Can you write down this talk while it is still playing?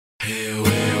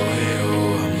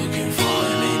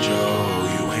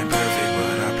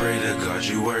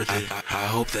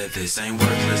hope that this ain't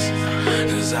worthless,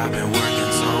 cause I've been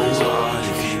working so hard.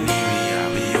 If you need me,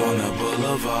 I'll be on the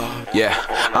boulevard. Yeah,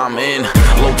 I'm in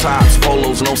low tops,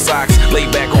 polos, no socks,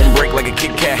 laid back on break like a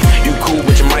Kit Kat. You cool,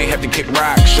 but you might have to kick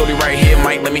rock. Shorty right here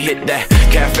might let me hit that.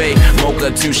 Cafe,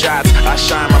 mocha, 2 shots. I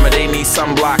shine, mama, they need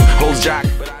sunblock. Hoes jock,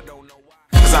 but I don't know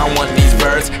why. Cause I want these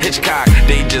birds, Hitchcock,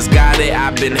 they just got it.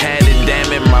 I've been had it,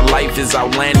 damn it. My life is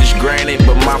outlandish, granted,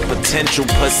 but my potential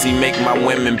pussy make my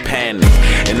women panic.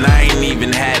 And I ain't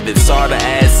even have it, saw the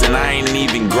ass and I ain't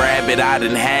even grab it. I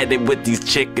done had it with these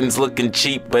chickens looking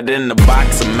cheap, but in the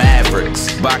box of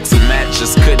Mavericks. Box of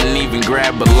matches, couldn't even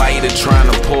grab a lighter.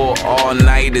 Trying to pull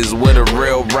all-nighters with a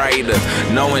real writer,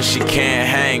 knowing she can't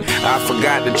hang. I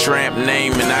forgot the tramp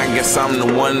name and I guess I'm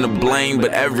the one to blame,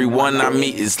 but everyone I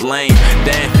meet is lame.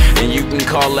 Damn, and you can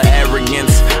call it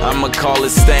arrogance, I'ma call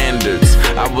it standards.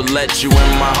 I would let you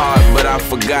in my heart, but I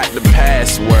forgot the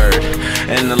password.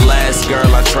 And the last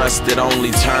girl I trusted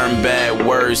only turned bad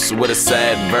worse with a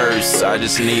sad verse. I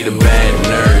just need a bad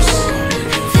nurse.